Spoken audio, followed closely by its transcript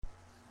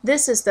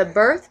This is the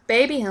Birth,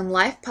 Baby, and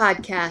Life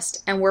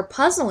podcast, and we're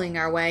puzzling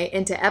our way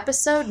into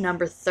episode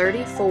number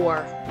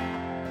 34.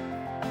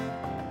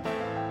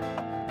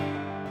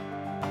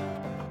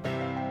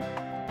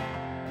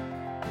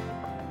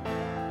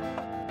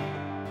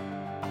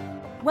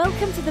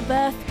 Welcome to the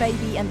Birth,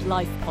 Baby, and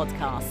Life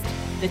podcast.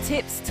 The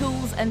tips,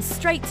 tools, and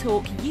straight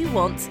talk you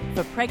want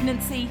for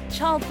pregnancy,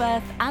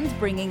 childbirth, and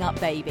bringing up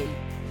baby.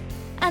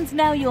 And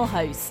now your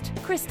host,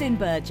 Kristen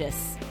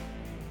Burgess.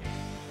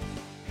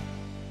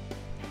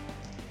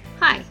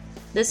 Hi,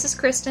 this is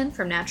Kristen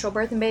from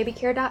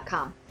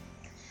naturalbirthandbabycare.com.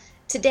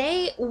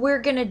 Today, we're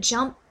going to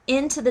jump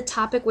into the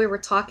topic we were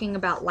talking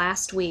about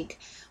last week,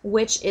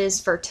 which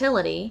is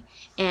fertility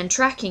and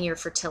tracking your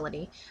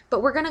fertility.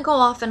 But we're going to go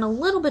off in a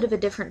little bit of a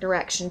different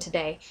direction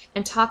today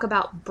and talk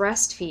about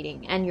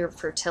breastfeeding and your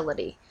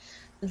fertility.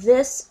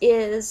 This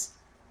is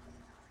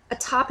a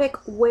topic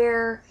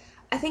where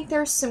I think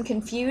there's some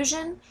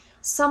confusion.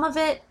 Some of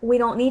it we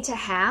don't need to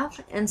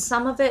have, and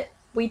some of it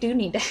we do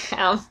need to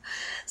have.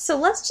 So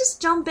let's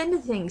just jump into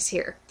things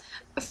here.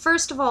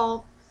 First of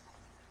all,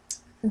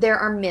 there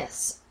are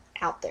myths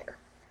out there.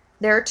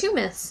 There are two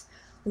myths.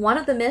 One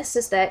of the myths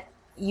is that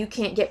you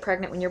can't get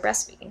pregnant when you're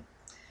breastfeeding.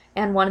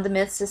 And one of the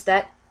myths is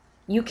that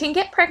you can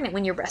get pregnant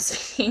when you're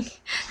breastfeeding.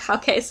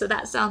 Okay, so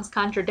that sounds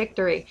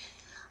contradictory.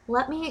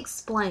 Let me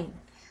explain.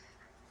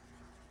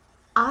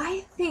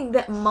 I think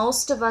that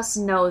most of us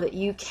know that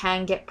you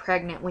can get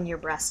pregnant when you're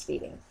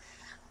breastfeeding.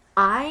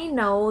 I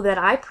know that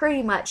I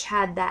pretty much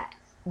had that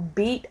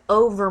beat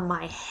over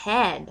my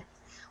head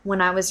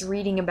when I was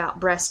reading about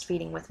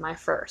breastfeeding with my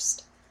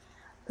first.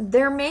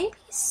 There may be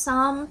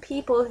some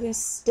people who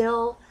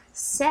still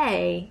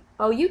say,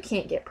 oh, you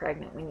can't get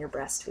pregnant when you're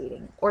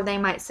breastfeeding. Or they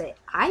might say,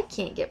 I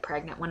can't get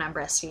pregnant when I'm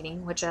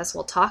breastfeeding, which, as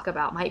we'll talk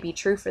about, might be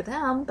true for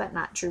them, but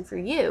not true for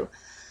you.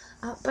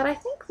 But I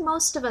think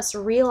most of us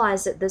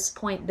realize at this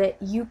point that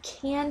you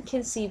can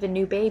conceive a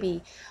new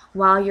baby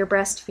while you're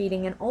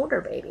breastfeeding an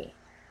older baby.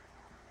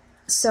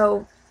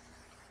 So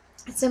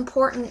it's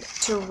important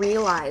to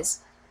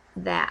realize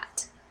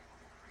that.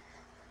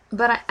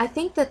 But I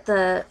think that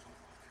the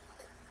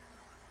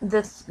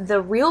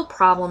real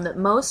problem that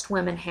most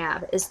women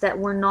have is that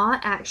we're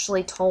not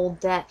actually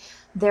told that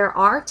there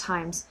are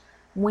times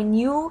when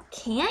you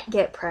can't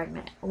get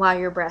pregnant while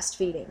you're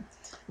breastfeeding.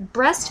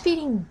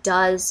 Breastfeeding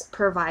does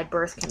provide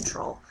birth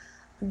control.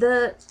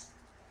 I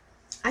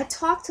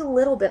talked a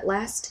little bit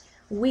last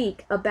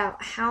week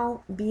about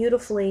how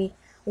beautifully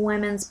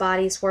women's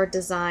bodies were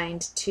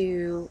designed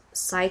to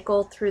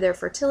cycle through their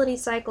fertility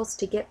cycles,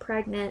 to get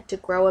pregnant, to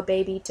grow a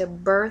baby, to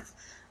birth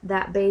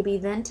that baby,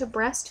 then to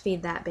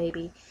breastfeed that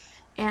baby.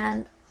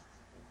 And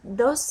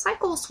those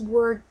cycles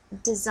were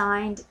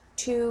designed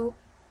to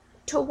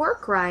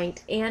work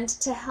right and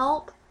to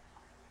help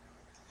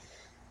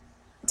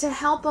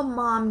a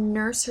mom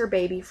nurse her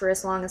baby for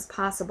as long as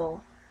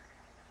possible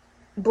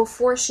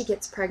before she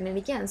gets pregnant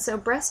again. So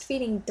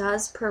breastfeeding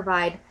does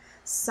provide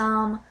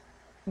some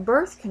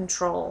birth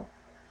control.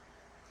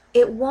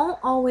 It won't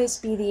always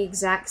be the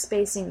exact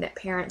spacing that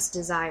parents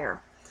desire.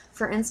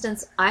 For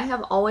instance, I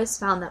have always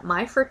found that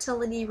my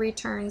fertility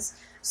returns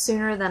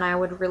sooner than I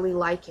would really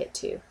like it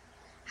to.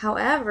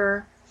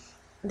 However,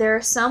 there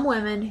are some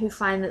women who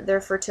find that their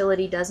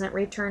fertility doesn't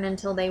return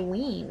until they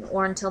wean,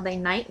 or until they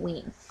night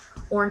wean,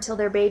 or until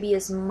their baby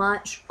is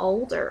much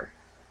older.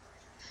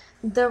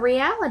 The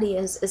reality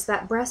is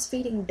that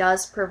breastfeeding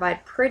does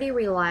provide pretty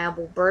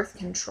reliable birth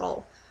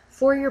control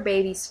for your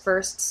baby's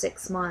first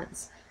 6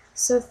 months.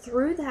 So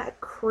through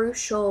that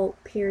crucial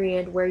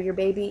period where your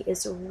baby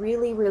is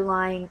really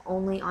relying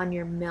only on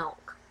your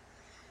milk,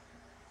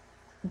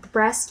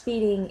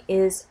 breastfeeding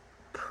is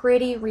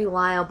pretty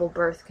reliable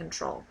birth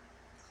control.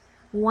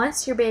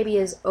 Once your baby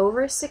is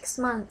over 6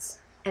 months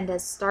and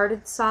has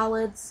started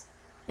solids,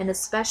 and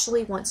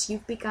especially once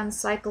you've begun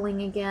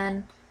cycling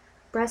again,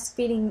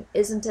 breastfeeding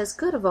isn't as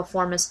good of a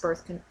form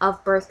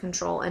of birth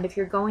control. And if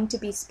you're going to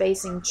be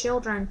spacing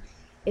children,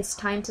 it's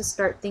time to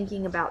start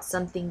thinking about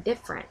something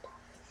different.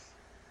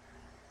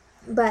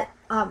 But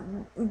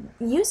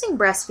using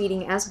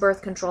breastfeeding as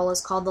birth control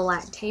is called the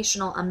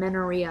lactational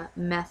amenorrhea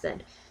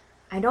method.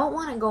 I don't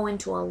want to go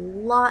into a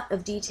lot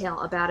of detail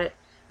about it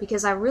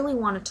because I really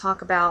want to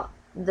talk about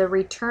the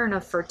return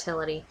of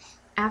fertility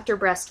after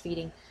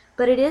breastfeeding.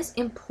 But it is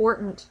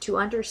important to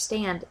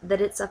understand that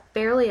it's a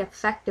fairly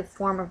effective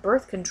form of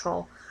birth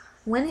control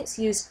when it's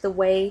used the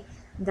way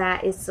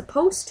that it's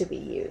supposed to be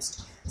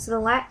used. So the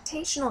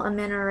lactational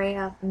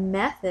amenorrhea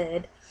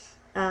method,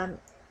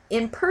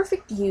 in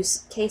perfect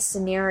use case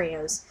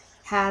scenarios,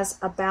 has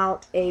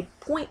about a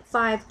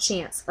 0.5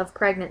 chance of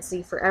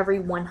pregnancy for every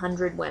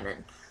 100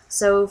 women.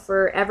 So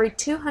for every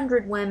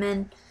 200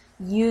 women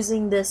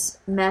using this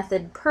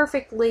method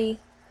perfectly,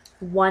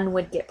 1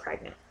 would get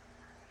pregnant.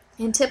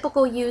 In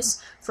typical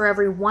use, for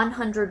every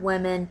 100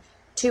 women,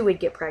 2 would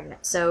get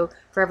pregnant. So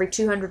for every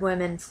 200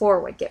 women, 4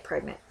 would get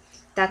pregnant.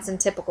 That's in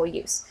typical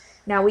use.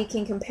 Now we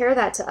can compare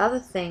that to other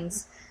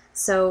things.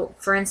 So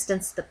for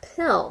instance, the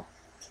pill.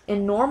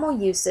 In normal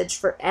usage,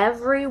 for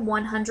every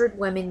 100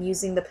 women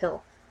using the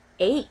pill,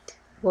 8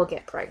 will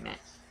get pregnant.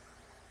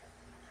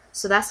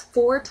 So that's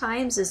 4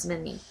 times as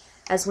many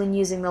as when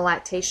using the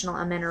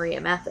lactational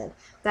amenorrhea method.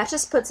 That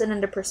just puts it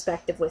into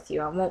perspective with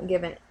you. I won't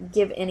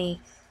give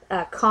any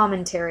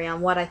commentary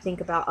on what I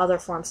think about other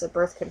forms of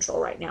birth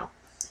control right now.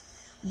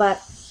 But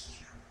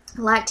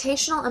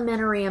lactational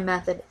amenorrhea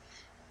method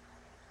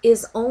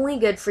is only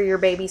good for your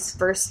baby's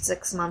first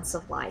 6 months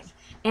of life.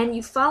 And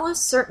you follow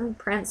certain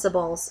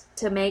principles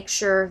to make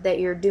sure that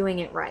you're doing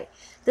it right.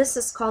 This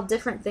is called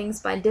different things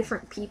by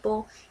different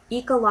people.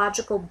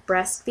 Ecological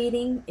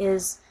breastfeeding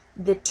is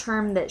the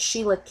term that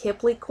Sheila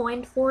Kipley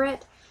coined for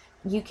it.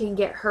 You can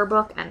get her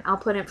book, and I'll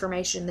put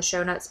information in the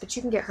show notes, but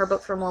you can get her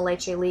book from La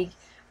Leche League,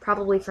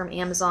 probably from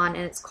Amazon,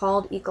 and it's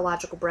called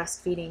Ecological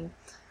Breastfeeding.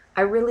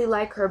 I really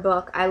like her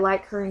book. I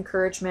like her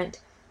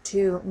encouragement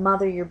to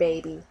mother your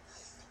baby.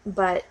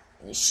 But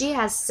she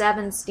has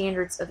 7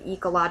 standards of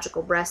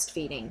ecological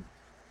breastfeeding.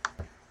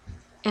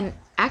 And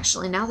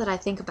actually, now that I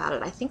think about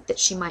it, I think that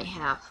she might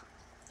have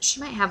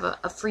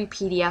a free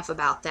PDF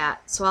about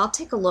that. So I'll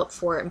take a look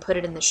for it and put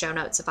it in the show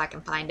notes if I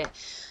can find it.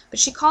 But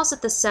she calls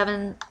it the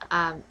 7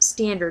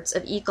 standards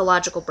of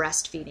ecological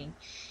breastfeeding.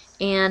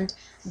 And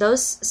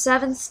those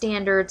 7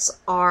 standards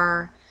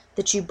are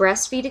that you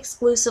breastfeed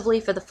exclusively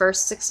for the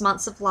first 6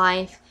 months of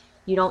life.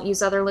 You don't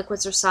use other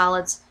liquids or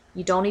solids.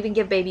 You don't even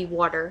give baby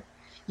water.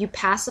 You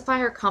pacify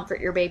or comfort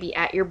your baby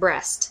at your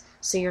breast,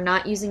 so you're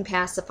not using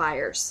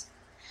pacifiers.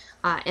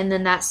 And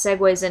then that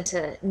segues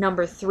into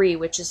number 3,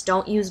 which is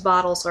don't use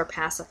bottles or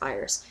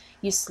pacifiers.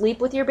 You sleep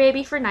with your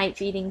baby for night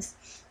feedings.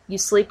 You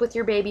sleep with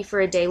your baby for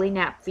a daily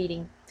nap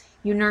feeding.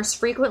 You nurse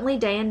frequently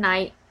day and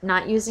night,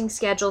 not using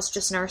schedules,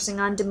 just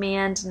nursing on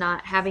demand,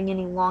 not having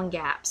any long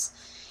gaps.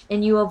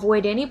 And you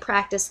avoid any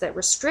practice that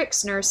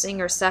restricts nursing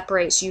or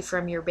separates you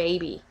from your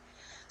baby.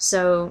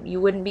 So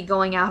you wouldn't be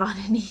going out on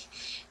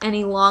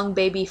any long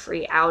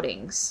baby-free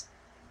outings.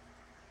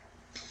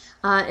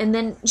 And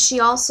then she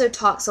also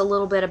talks a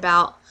little bit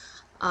about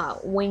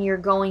when you're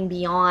going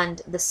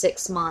beyond the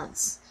 6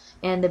 months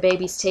and the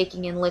baby's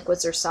taking in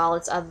liquids or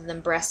solids other than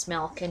breast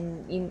milk,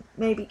 and you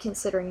may be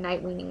considering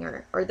night weaning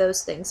or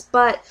those things.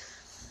 But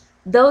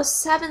those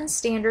 7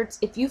 standards,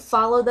 if you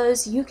follow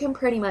those, you can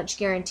pretty much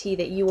guarantee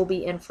that you will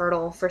be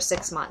infertile for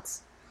 6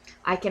 months.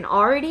 I can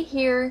already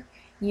hear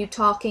you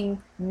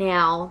talking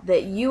now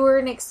that you were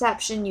an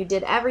exception, you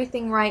did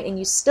everything right, and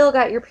you still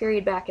got your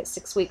period back at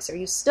 6 weeks, or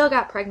you still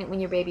got pregnant when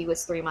your baby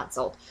was 3 months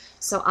old.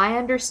 So I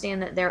understand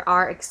that there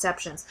are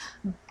exceptions.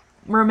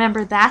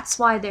 Remember, that's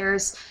why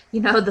there's,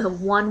 the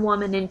 1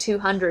 woman in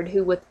 200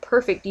 who with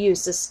perfect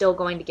use is still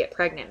going to get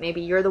pregnant.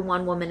 Maybe you're the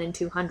 1 woman in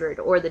 200,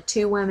 or the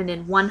 2 women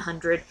in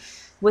 100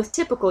 with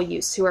typical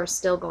use who are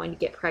still going to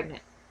get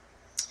pregnant.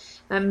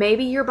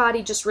 Maybe your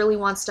body just really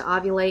wants to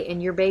ovulate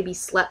and your baby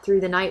slept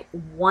through the night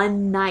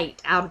 1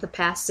 night out of the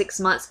past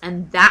 6 months,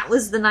 and that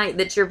was the night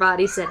that your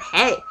body said,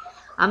 hey,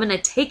 I'm going to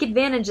take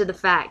advantage of the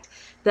fact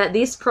that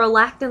these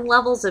prolactin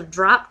levels have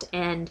dropped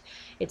and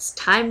it's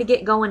time to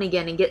get going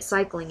again and get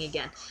cycling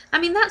again. I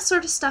mean, that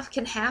sort of stuff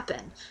can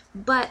happen,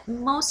 but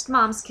most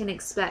moms can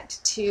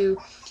expect to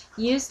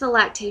use the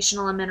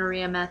lactational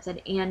amenorrhea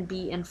method and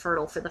be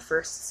infertile for the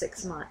first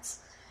 6 months.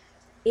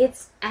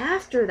 It's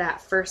after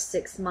that first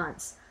 6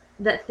 months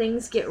that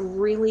things get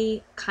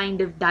really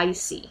kind of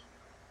dicey.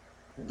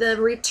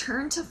 The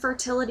return to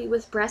fertility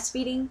with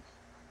breastfeeding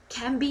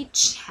can be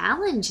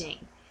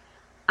challenging.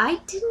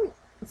 I didn't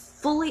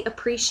fully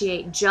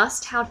appreciate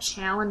just how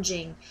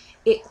challenging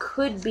it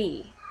could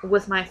be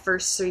with my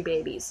first 3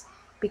 babies,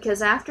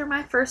 because after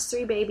my first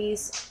 3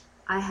 babies,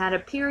 I had a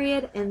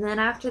period, and then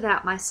after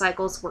that, my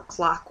cycles were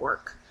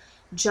clockwork,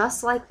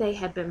 just like they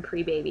had been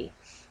pre-baby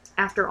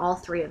after all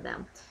 3 of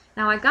them.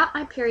 Now, I got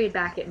my period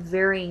back at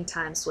varying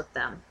times with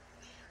them.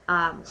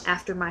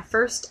 After my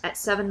first at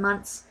 7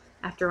 months,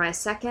 after my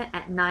second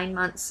at 9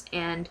 months,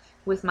 and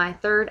with my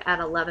third at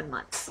 11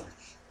 months.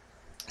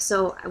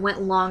 So I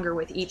went longer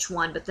with each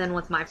one, but then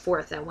with my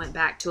 4th, I went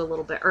back to a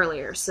little bit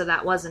earlier. So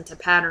that wasn't a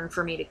pattern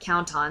for me to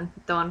count on,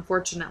 though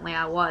unfortunately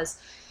I was.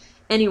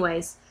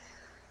 Anyways,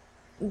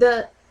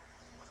 my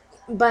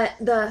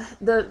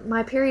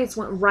periods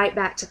went right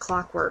back to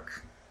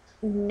clockwork.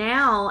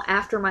 Now,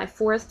 after my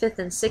 4th, 5th,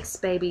 and 6th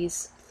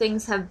babies,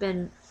 things have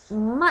been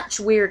much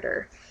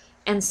weirder.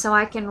 And so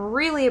I can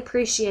really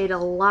appreciate a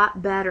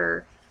lot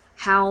better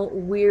how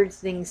weird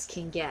things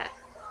can get.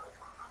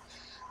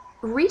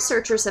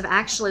 Researchers have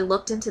actually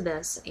looked into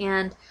this,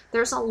 and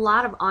there's a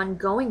lot of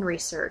ongoing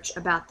research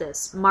about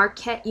this.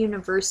 Marquette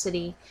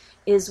University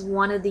is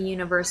one of the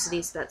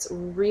universities that's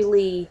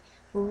really,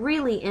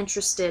 really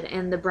interested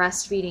in the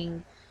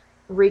breastfeeding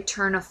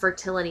return of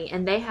fertility,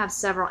 and they have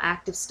several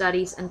active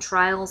studies and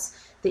trials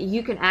that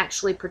you can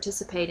actually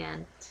participate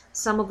in,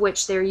 some of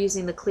which they're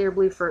using the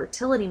Clearblue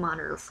Fertility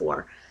Monitor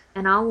for,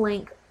 and I'll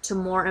link to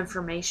more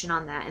information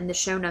on that in the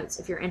show notes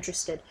if you're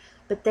interested.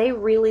 But they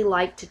really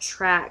like to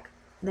track.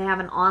 They have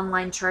an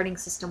online charting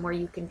system where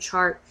you can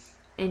chart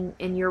and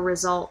your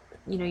result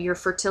your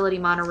fertility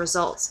monitor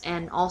results,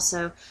 and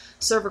also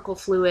cervical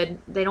fluid.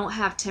 They don't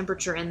have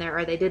temperature in there,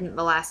 or they didn't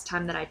the last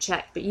time that I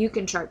checked, but you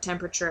can chart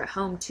temperature at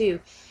home too,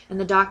 and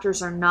the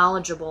doctors are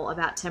knowledgeable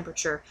about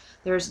temperature.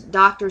 There's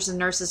doctors and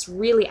nurses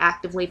really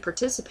actively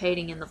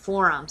participating in the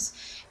forums,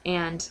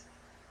 and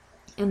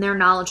they're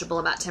knowledgeable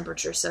about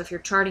temperature. So if you're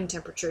charting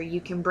temperature,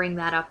 you can bring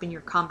that up in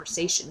your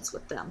conversations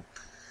with them.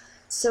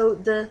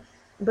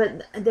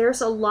 But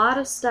there's a lot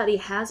of study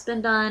has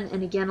been done,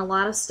 and again, a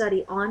lot of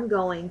study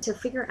ongoing to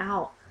figure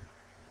out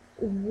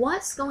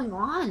what's going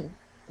on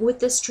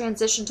with this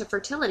transition to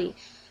fertility.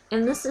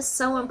 And this is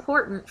so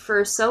important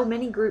for so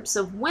many groups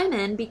of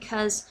women,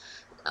 because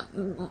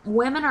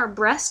women are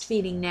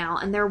breastfeeding now,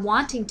 and they're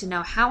wanting to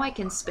know how I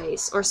can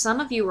space, or some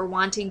of you are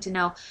wanting to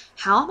know,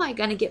 how am I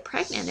going to get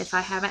pregnant if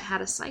I haven't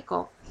had a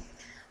cycle?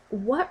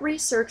 What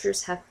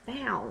researchers have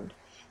found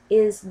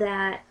is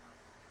that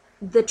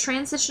the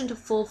transition to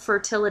full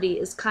fertility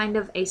is kind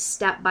of a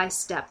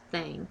step-by-step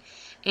thing,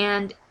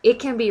 and it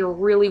can be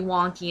really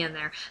wonky in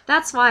there.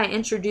 That's why I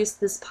introduced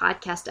this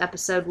podcast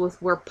episode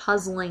with "We're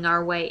puzzling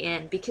our way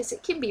in," because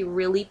it can be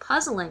really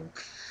puzzling.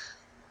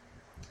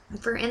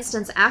 For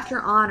instance,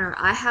 after Honor,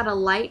 I had a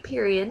light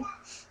period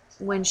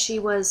when she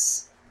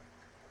was,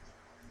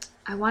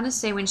 I want to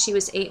say when she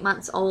was 8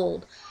 months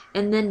old,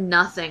 and then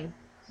nothing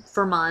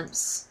for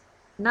months.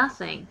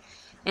 Nothing.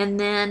 And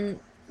then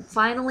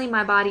finally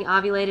my body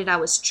ovulated. I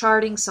was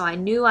charting, so I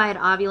knew I had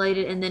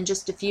ovulated, and then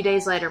just a few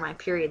days later my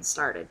period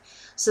started.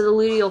 So the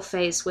luteal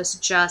phase was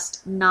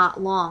just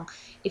not long.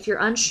 If you're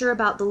unsure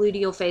about the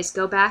luteal phase,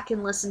 go back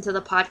and listen to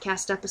the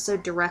podcast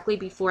episode directly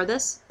before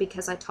this,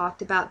 because I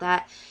talked about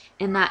that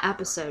in that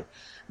episode.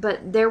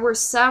 But there were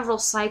several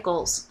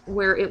cycles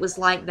where it was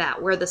like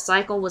that, where the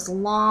cycle was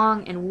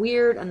long and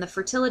weird, and the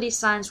fertility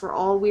signs were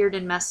all weird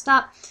and messed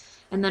up.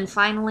 And then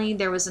finally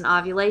there was an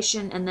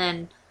ovulation, and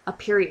then a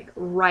period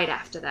right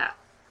after that.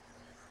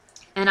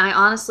 And I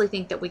honestly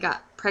think that we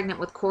got pregnant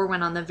with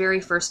Corwin on the very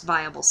first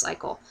viable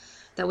cycle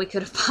that we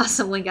could have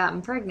possibly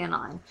gotten pregnant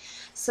on.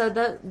 So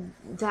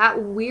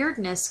that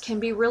weirdness can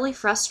be really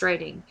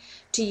frustrating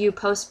to you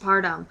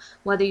postpartum,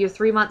 whether you're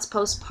 3 months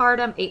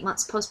postpartum, 8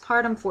 months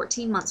postpartum,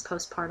 14 months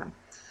postpartum.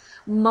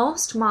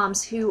 Most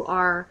moms who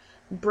are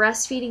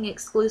breastfeeding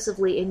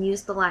exclusively and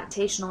use the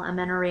lactational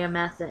amenorrhea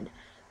method,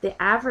 the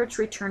average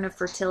return of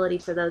fertility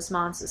for those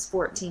moms is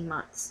 14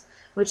 months,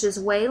 which is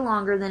way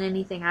longer than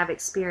anything I've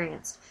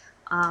experienced.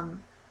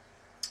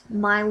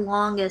 My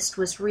longest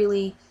was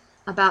really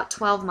about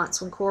 12 months.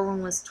 When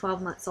Corwin was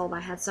 12 months old, I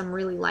had some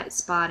really light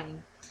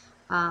spotting.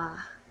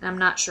 I'm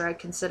not sure I'd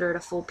consider it a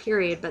full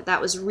period, but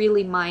that was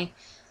really my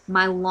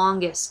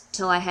longest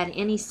till I had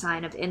any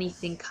sign of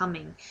anything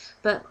coming.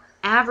 But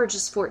average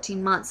is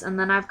 14 months, and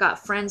then I've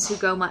got friends who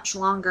go much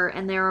longer,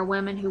 and there are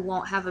women who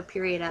won't have a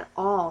period at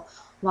all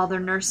while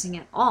they're nursing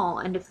at all,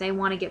 and if they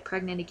want to get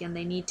pregnant again,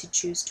 they need to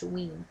choose to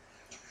wean.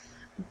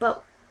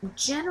 But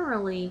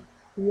generally,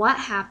 what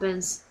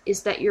happens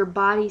is that your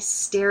body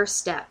stair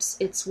steps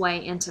its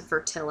way into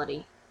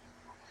fertility.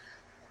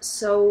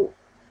 So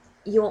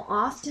you'll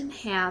often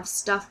have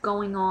stuff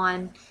going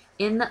on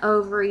in the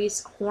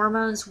ovaries,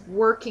 hormones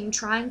working,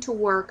 trying to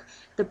work.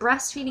 The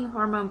breastfeeding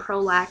hormone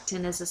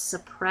prolactin is a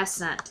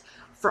suppressant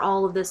for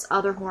all of this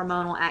other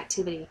hormonal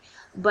activity,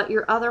 but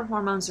your other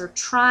hormones are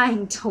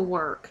trying to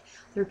work.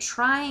 They're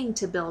trying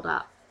to build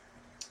up.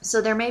 So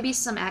there may be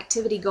some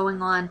activity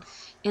going on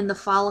in the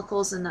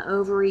follicles and the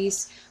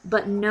ovaries,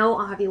 but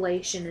no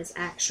ovulation is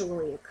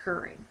actually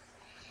occurring.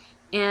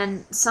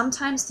 And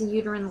sometimes the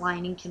uterine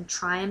lining can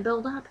try and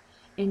build up,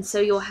 and so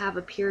you'll have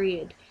a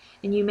period.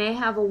 And you may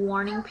have a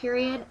warning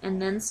period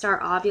and then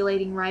start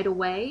ovulating right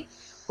away,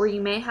 or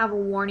you may have a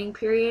warning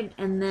period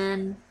and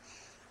then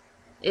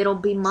it'll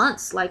be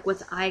months, like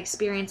what I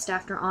experienced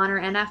after Honor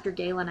and after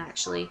Galen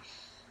actually.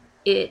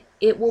 It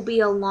will be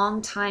a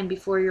long time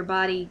before your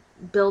body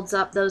builds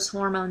up those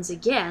hormones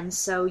again,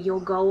 so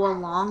you'll go a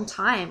long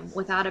time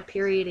without a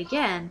period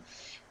again.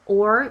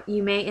 Or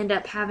you may end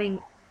up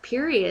having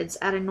periods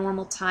at a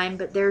normal time,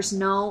 but there's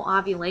no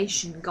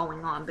ovulation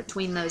going on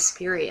between those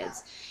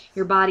periods.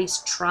 Your body's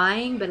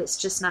trying, but it's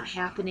just not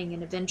happening,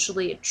 and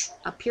eventually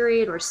a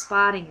period or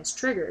spotting is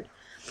triggered.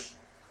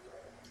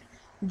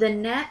 The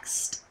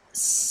next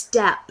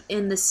step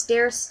in the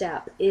stair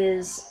step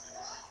is,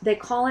 they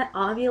call it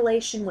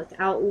ovulation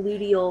without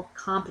luteal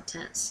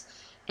competence.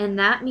 And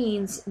that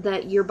means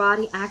that your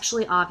body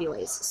actually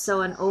ovulates.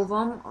 So an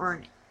ovum or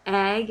an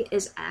egg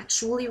is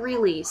actually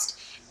released.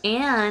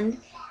 And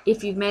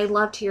if you've made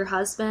love to your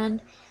husband,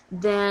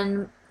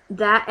 then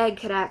that egg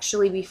could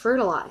actually be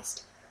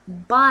fertilized.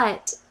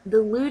 But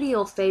the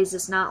luteal phase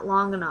is not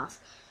long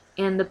enough.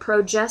 And the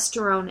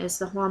progesterone is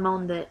the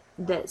hormone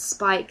that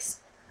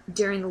spikes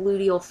during the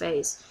luteal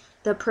phase.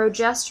 The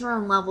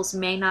progesterone levels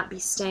may not be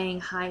staying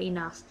high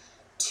enough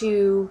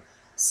to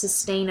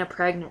sustain a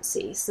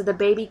pregnancy. So the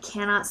baby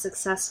cannot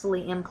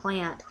successfully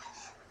implant,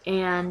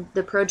 and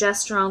the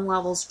progesterone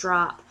levels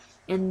drop,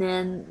 and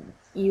then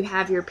you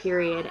have your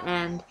period,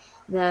 and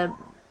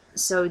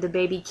so the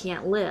baby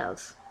can't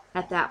live.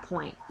 at that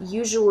point.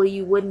 Usually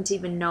you wouldn't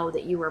even know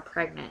that you were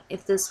pregnant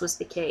if this was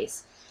the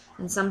case.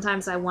 And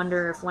sometimes I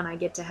wonder if when I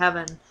get to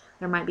heaven,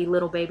 there might be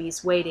little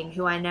babies waiting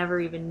who I never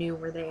even knew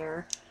were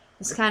there.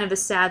 It's kind of a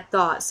sad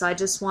thought, so I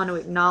just want to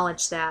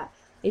acknowledge that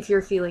if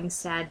you're feeling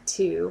sad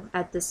too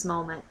at this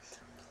moment.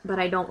 But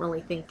I don't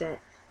really think that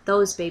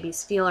those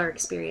babies feel or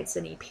experience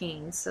any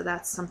pain, so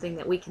that's something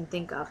that we can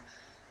think of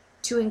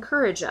to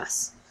encourage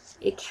us.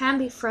 It can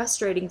be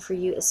frustrating for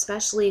you,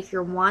 especially if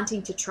you're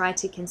wanting to try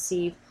to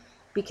conceive,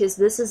 because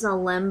this is a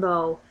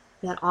limbo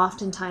that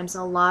oftentimes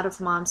a lot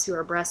of moms who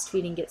are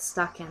breastfeeding get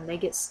stuck in. They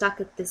get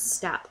stuck at this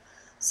step.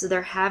 So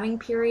they're having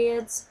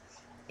periods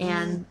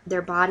and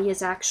their body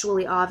is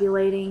actually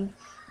ovulating,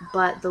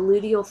 but the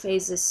luteal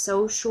phase is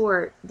so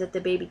short that the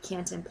baby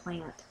can't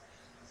implant.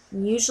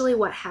 And usually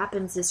what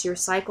happens is your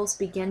cycles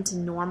begin to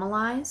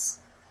normalize.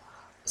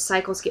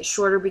 Cycles get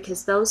shorter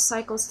because those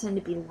cycles tend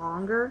to be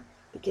longer,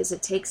 because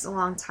it takes a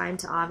long time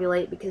to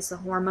ovulate, because the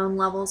hormone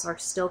levels are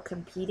still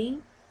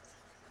competing.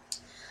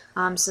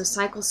 So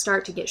cycles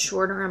start to get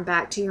shorter and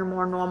back to your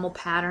more normal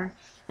pattern,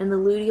 and the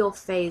luteal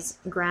phase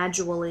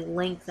gradually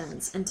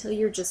lengthens until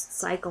you're just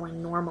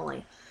cycling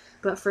normally.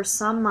 But for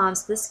some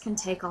moms, this can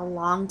take a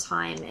long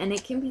time, and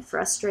it can be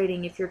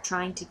frustrating if you're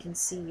trying to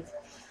conceive.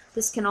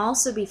 This can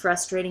also be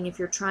frustrating if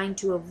you're trying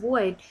to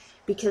avoid,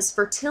 because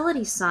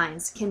fertility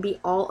signs can be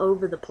all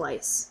over the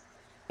place.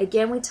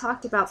 Again, we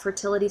talked about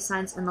fertility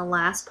signs in the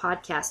last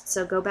podcast,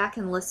 so go back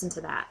and listen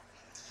to that.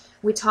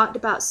 We talked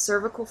about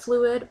cervical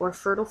fluid or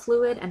fertile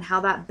fluid and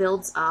how that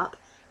builds up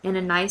in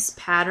a nice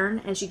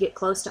pattern as you get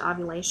close to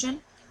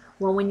ovulation.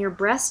 Well, when you're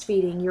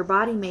breastfeeding, your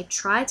body may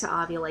try to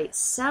ovulate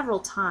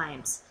several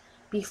times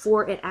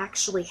before it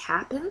actually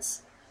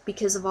happens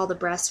because of all the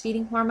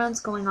breastfeeding hormones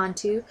going on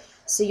too.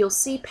 So you'll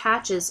see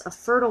patches of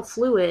fertile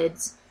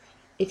fluids.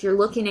 If you're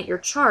looking at your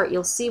chart,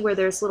 you'll see where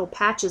there's little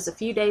patches, a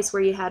few days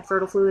where you had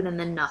fertile fluid and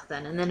then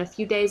nothing, and then a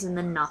few days and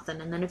then nothing,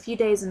 and then a few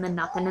days and then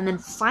nothing, and then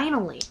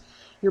finally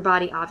your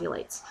body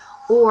ovulates.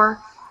 Or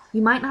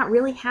you might not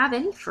really have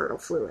any fertile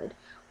fluid,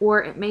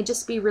 or it may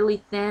just be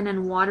really thin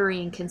and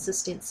watery in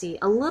consistency,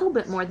 a little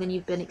bit more than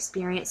you've been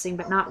experiencing,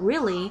 but not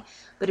really.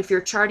 But if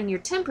you're charting your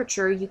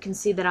temperature, you can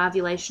see that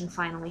ovulation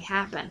finally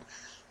happened.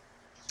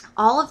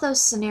 All of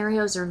those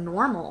scenarios are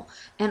normal,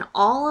 and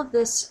all of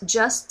this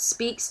just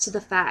speaks to the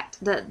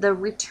fact that the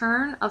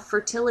return of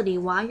fertility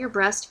while you're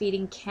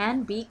breastfeeding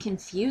can be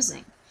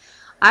confusing.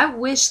 I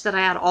wish that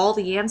I had all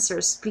the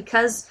answers,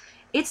 because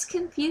it's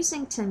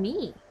confusing to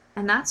me,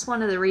 and that's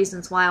one of the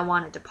reasons why I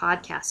wanted to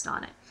podcast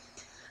on it.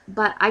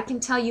 But I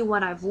can tell you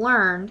what I've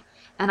learned,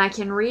 and I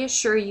can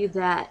reassure you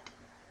that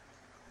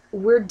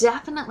we're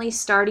definitely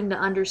starting to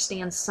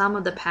understand some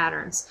of the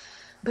patterns,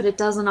 but it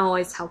doesn't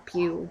always help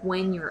you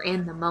when you're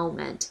in the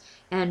moment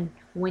and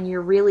when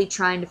you're really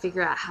trying to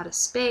figure out how to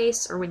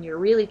space, or when you're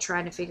really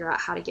trying to figure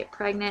out how to get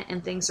pregnant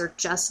and things are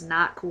just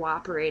not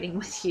cooperating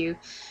with you.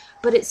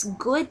 But it's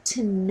good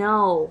to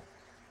know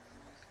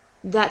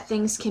that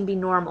things can be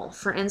normal.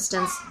 For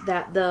instance,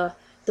 that the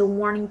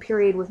warning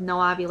period with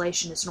no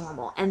ovulation is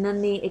normal. And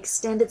then the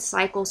extended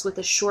cycles with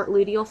a short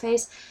luteal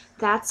phase,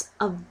 that's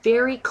a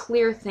very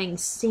clear thing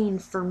seen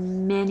for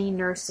many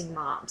nursing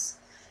moms.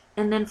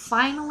 And then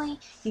finally,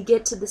 you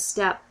get to the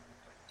step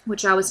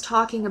which I was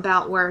talking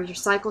about where your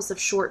cycles have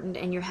shortened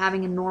and you're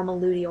having a normal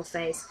luteal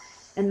phase.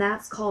 And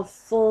that's called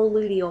full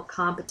luteal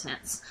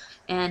competence.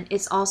 And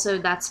it's also,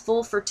 that's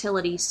full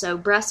fertility. So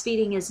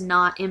breastfeeding is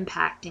not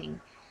impacting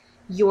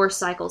your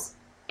cycles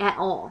at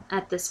all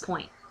at this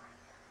point.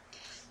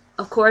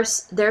 Of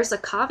course, there's a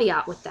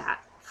caveat with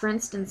that. For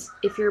instance,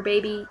 if your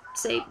baby,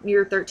 say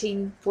your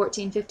 13,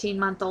 14,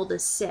 15-month-old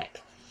is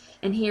sick,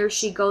 and he or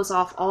she goes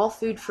off all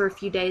food for a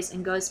few days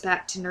and goes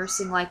back to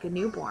nursing like a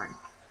newborn,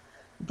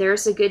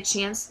 there's a good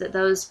chance that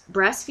those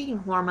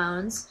breastfeeding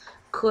hormones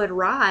could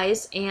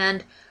rise,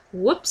 and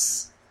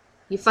whoops,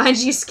 you find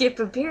you skip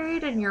a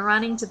period and you're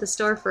running to the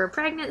store for a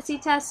pregnancy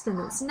test and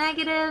it's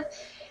negative,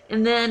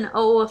 and then,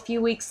 a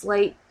few weeks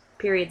late,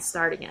 periods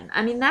start again.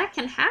 I mean, that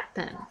can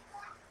happen.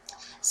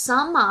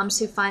 Some moms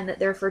who find that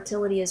their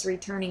fertility is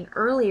returning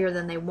earlier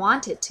than they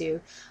want it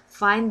to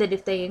find that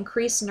if they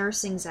increase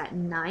nursings at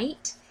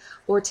night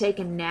or take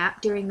a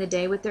nap during the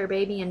day with their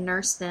baby and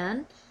nurse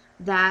then,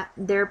 that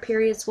their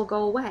periods will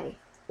go away.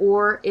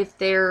 Or if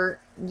they're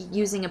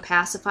using a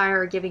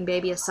pacifier or giving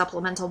baby a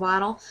supplemental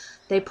bottle,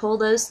 they pull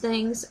those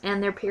things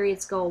and their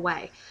periods go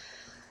away.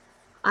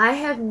 I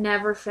have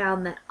never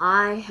found that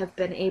I have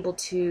been able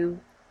to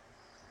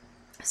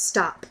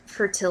stop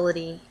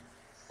fertility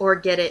or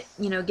get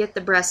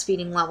the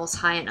breastfeeding levels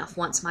high enough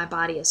once my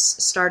body has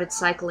started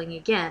cycling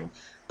again,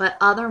 but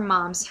other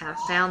moms have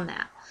found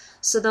that.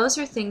 So those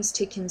are things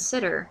to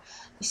consider.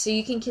 So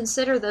you can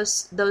consider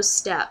those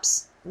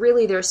steps.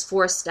 Really, there's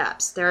 4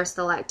 steps. There's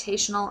the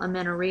lactational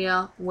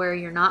amenorrhea, where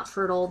you're not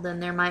fertile. Then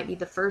there might be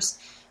the first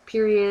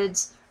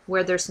periods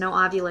where there's no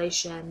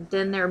ovulation.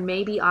 Then there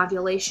may be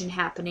ovulation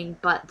happening,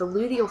 but the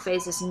luteal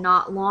phase is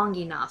not long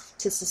enough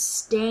to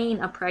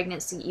sustain a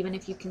pregnancy, even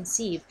if you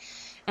conceive.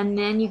 And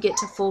then you get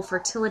to full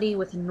fertility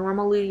with a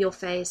normal luteal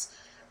phase.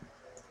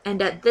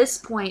 And at this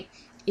point,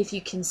 if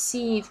you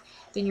conceive,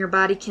 then your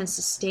body can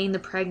sustain the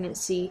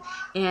pregnancy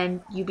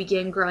and you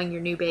begin growing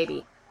your new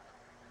baby.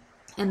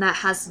 And that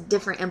has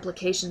different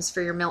implications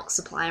for your milk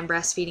supply and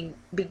breastfeeding,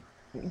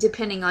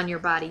 depending on your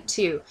body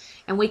too.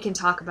 And we can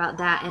talk about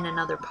that in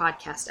another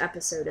podcast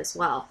episode as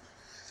well.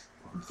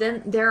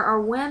 Then there are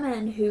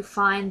women who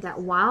find that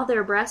while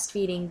they're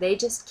breastfeeding, they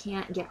just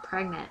can't get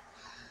pregnant.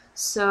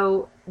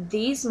 So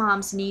these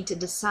moms need to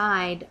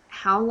decide,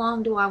 how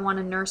long do I want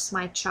to nurse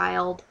my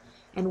child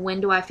and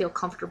when do I feel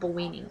comfortable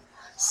weaning?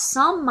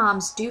 Some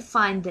moms do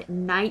find that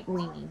night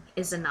weaning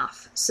is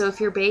enough. So if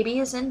your baby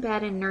is in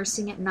bed and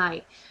nursing at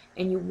night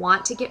and you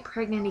want to get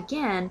pregnant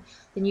again,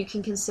 then you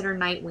can consider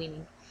night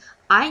weaning.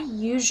 I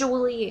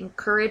usually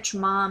encourage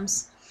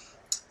moms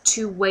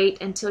to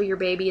wait until your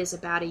baby is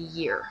about a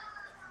year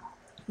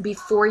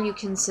before you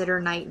consider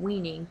night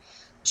weaning,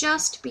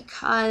 just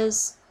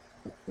because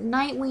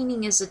night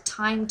weaning is a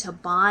time to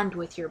bond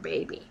with your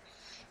baby.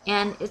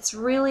 And it's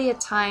really a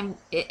time,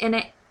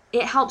 and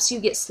it helps you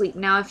get sleep.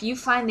 Now, if you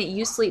find that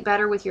you sleep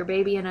better with your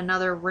baby in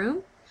another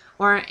room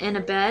or in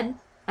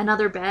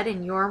another bed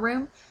in your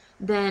room,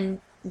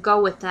 then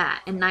go with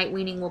that, and night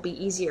weaning will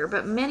be easier.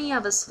 But many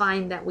of us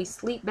find that we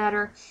sleep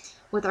better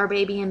with our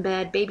baby in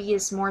bed. Baby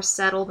is more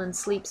settled and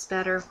sleeps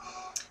better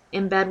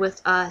in bed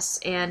with us,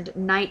 and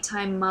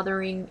nighttime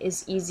mothering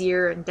is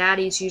easier, and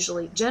daddies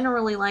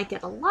generally like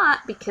it a lot,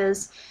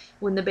 because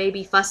when the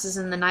baby fusses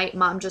in the night,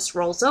 mom just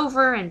rolls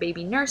over and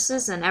baby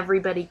nurses and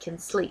everybody can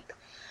sleep.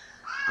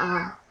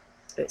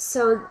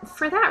 So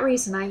for that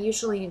reason, I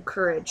usually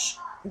encourage,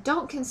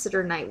 don't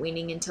consider night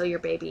weaning until your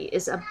baby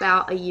is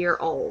about a year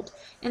old,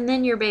 and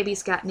then your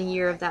baby's gotten a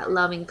year of that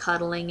loving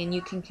cuddling, and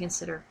you can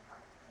consider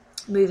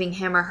moving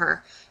him or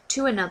her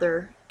to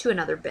another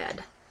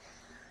bed.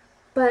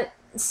 But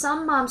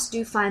some moms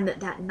do find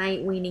that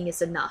night weaning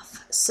is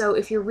enough. So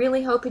if you're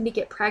really hoping to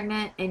get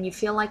pregnant and you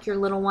feel like your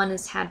little one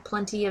has had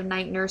plenty of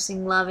night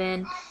nursing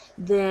love-in,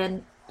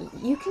 then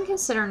you can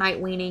consider night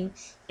weaning.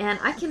 And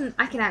I can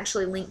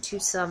actually link to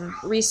some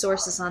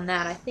resources on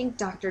that. I think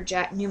Dr.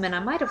 Jack Newman, I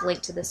might have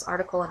linked to this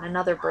article in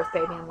another Birth,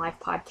 Baby, and Life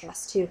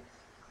podcast too.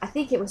 I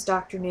think it was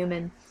Dr.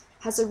 Newman,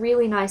 has a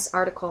really nice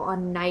article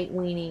on night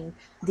weaning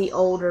the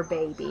older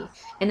baby.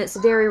 And it's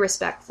very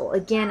respectful.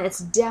 Again, it's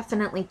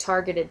definitely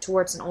targeted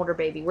towards an older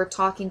baby. We're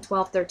talking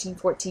 12, 13,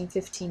 14,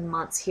 15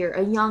 months here.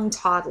 A young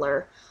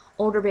toddler,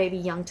 older baby,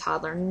 young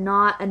toddler,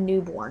 not a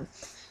newborn.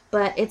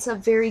 But it's a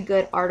very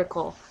good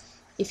article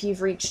if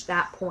you've reached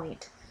that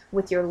point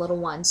with your little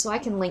one. So I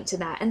can link to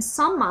that. And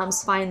some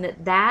moms find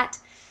that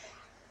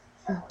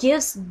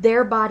gives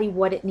their body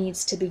what it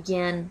needs to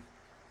begin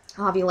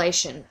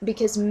ovulation,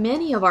 because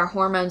many of our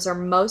hormones are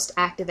most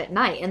active at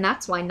night, and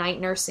that's why night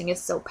nursing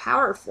is so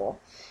powerful,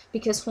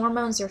 because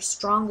hormones are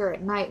stronger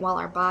at night while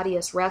our body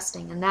is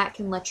resting, and that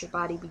can let your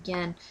body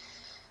begin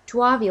to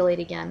ovulate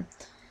again.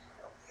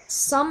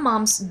 Some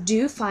moms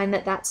do find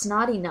that that's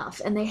not enough,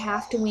 and they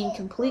have to wean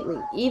completely.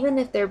 Even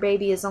if their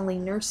baby is only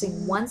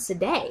nursing once a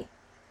day,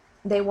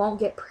 they won't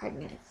get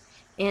pregnant.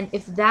 And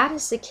if that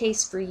is the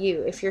case for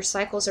you, if your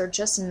cycles are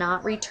just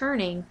not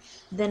returning,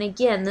 then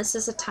again, this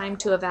is a time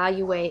to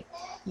evaluate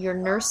your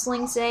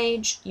nursling's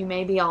age. You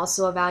may be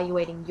also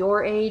evaluating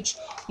your age.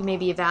 You may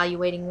be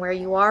evaluating where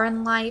you are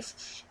in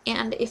life.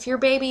 And if your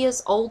baby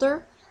is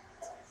older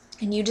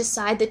and you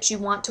decide that you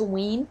want to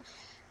wean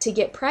to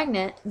get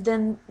pregnant,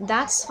 then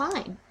that's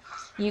fine.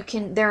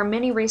 There are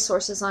many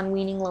resources on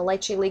weaning. La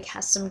Leche League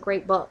has some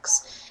great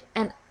books.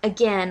 And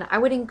again, I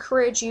would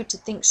encourage you to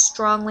think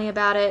strongly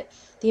about it.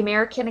 The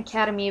American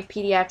Academy of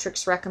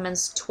Pediatrics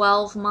recommends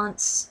 12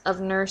 months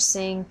of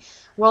nursing.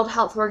 World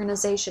Health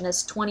Organization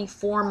is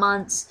 24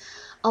 months.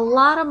 A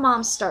lot of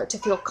moms start to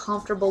feel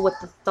comfortable with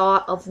the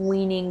thought of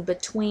weaning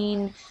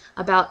between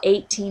about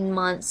 18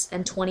 months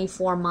and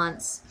 24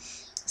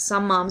 months.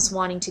 Some moms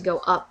wanting to go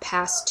up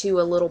past 2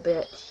 a little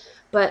bit.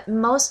 But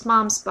most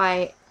moms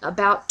by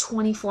about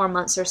 24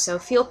 months or so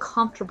feel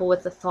comfortable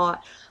with the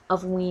thought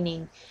of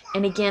weaning.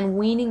 And again,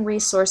 weaning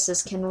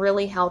resources can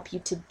really help you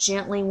to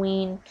gently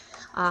wean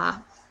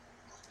an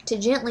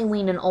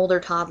older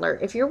toddler.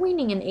 If you're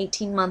weaning an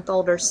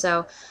 18-month-old or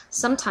so,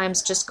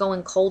 sometimes just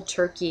going cold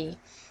turkey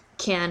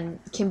can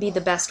be the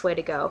best way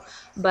to go.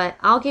 But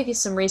I'll give you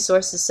some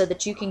resources so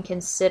that you can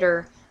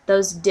consider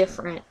those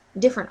different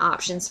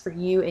options for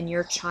you and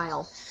your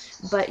child.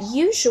 But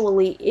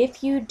usually,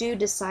 if you do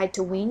decide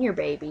to wean your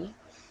baby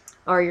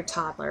or your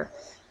toddler,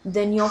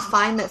 then you'll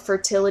find that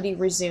fertility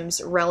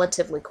resumes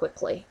relatively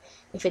quickly.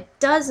 If it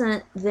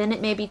doesn't, then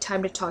it may be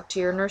time to talk to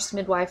your nurse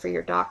midwife or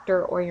your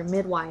doctor or your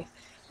midwife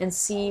and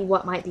see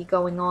what might be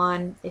going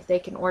on, if they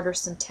can order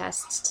some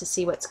tests to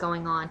see what's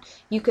going on.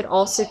 You could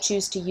also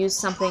choose to use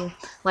something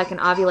like an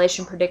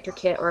ovulation predictor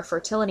kit or a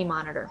fertility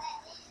monitor.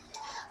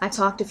 I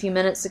talked a few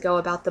minutes ago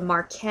about the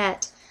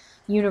Marquette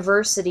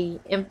University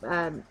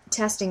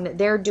testing that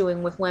they're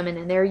doing with women,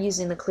 and they're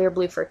using the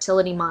Clearblue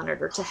fertility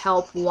monitor to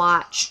help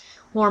watch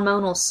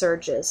hormonal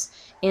surges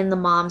in the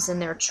moms in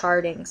their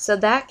charting. So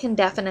that can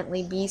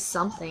definitely be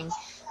something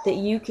that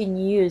you can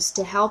use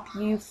to help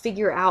you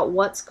figure out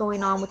what's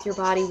going on with your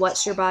body,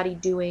 what's your body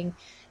doing,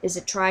 is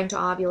it trying to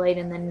ovulate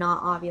and then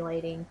not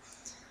ovulating,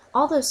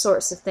 all those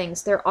sorts of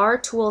things. There are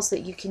tools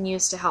that you can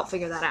use to help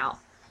figure that out.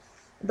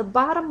 The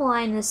bottom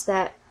line is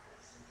that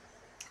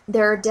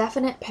there are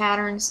definite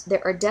patterns,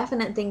 there are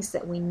definite things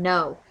that we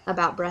know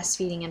about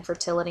breastfeeding and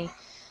fertility,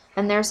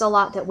 and there's a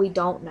lot that we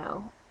don't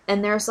know.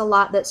 And there's a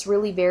lot that's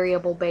really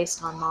variable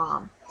based on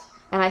mom.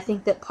 And I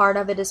think that part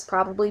of it is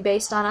probably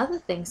based on other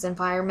things,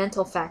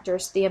 environmental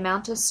factors, the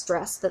amount of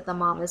stress that the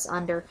mom is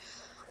under.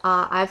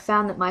 I've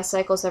found that my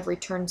cycles have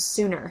returned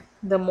sooner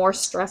the more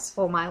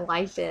stressful my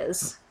life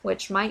is,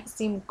 which might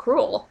seem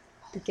cruel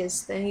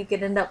because then you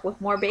could end up with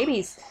more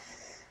babies,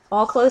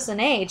 all close in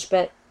age.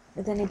 But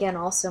then again,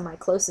 also my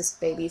closest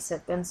babies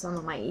have been some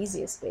of my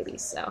easiest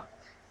babies, so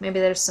maybe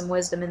there's some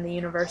wisdom in the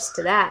universe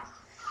to that.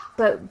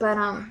 But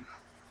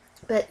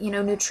you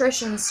know,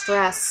 nutrition,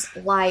 stress,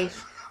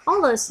 life,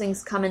 all those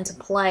things come into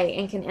play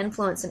and can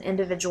influence an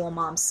individual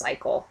mom's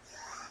cycle.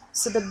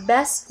 So the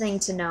best thing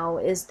to know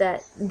is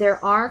that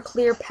there are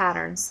clear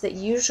patterns that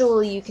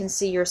usually you can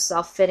see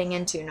yourself fitting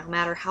into, no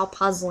matter how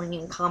puzzling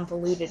and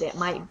convoluted it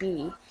might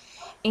be.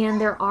 And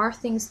there are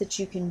things that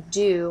you can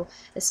do,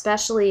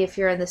 especially if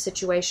you're in the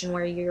situation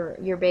where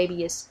your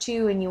baby is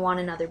 2 and you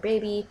want another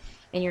baby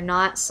and you're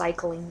not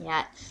cycling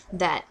yet,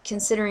 that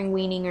considering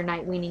weaning or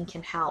night weaning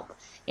can help.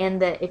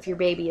 And that if your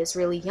baby is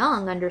really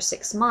young, under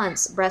 6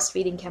 months,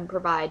 breastfeeding can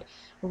provide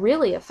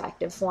really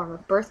effective form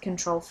of birth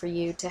control for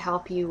you to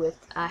help you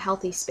with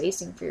healthy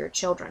spacing for your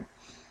children.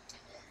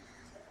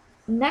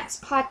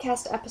 Next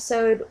podcast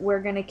episode,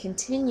 we're going to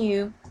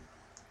continue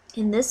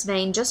in this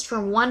vein just for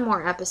one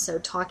more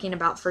episode talking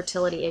about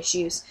fertility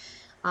issues.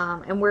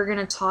 And we're going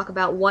to talk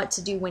about what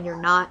to do when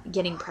you're not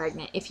getting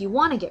pregnant, if you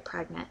want to get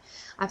pregnant.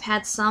 I've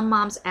had some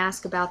moms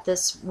ask about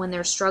this when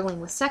they're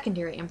struggling with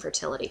secondary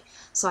infertility.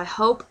 So I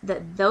hope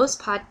that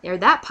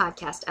that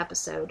podcast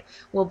episode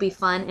will be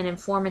fun and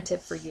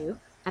informative for you.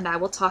 And I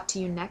will talk to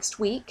you next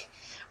week.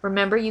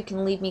 Remember, you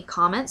can leave me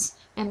comments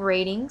and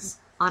ratings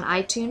on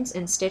iTunes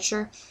and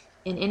Stitcher,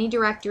 in any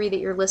directory that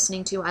you're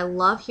listening to. I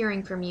love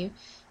hearing from you.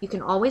 You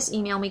can always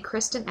email me,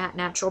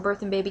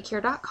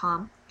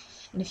 Kristen@naturalbirthandbabycare.com.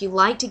 And if you'd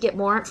like to get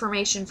more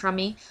information from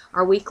me,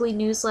 our weekly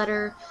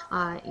newsletter,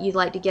 you'd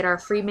like to get our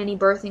free mini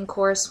birthing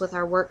course with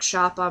our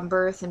workshop on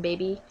birth and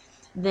baby,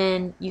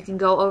 then you can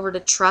go over to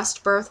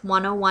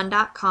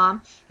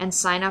trustbirth101.com and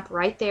sign up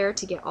right there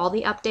to get all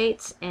the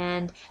updates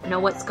and know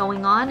what's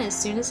going on as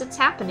soon as it's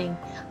happening.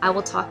 I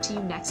will talk to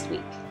you next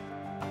week.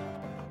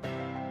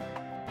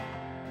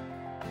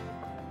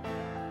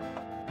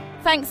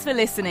 Thanks for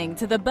listening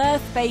to the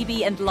Birth,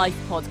 Baby and Life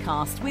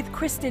podcast with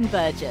Kristen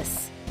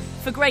Burgess.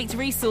 For great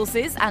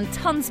resources and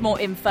tons more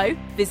info,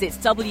 visit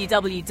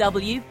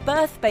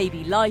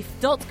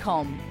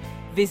www.birthbabylife.com.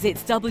 Visit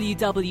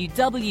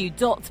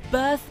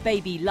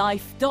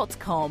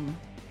www.birthbabylife.com.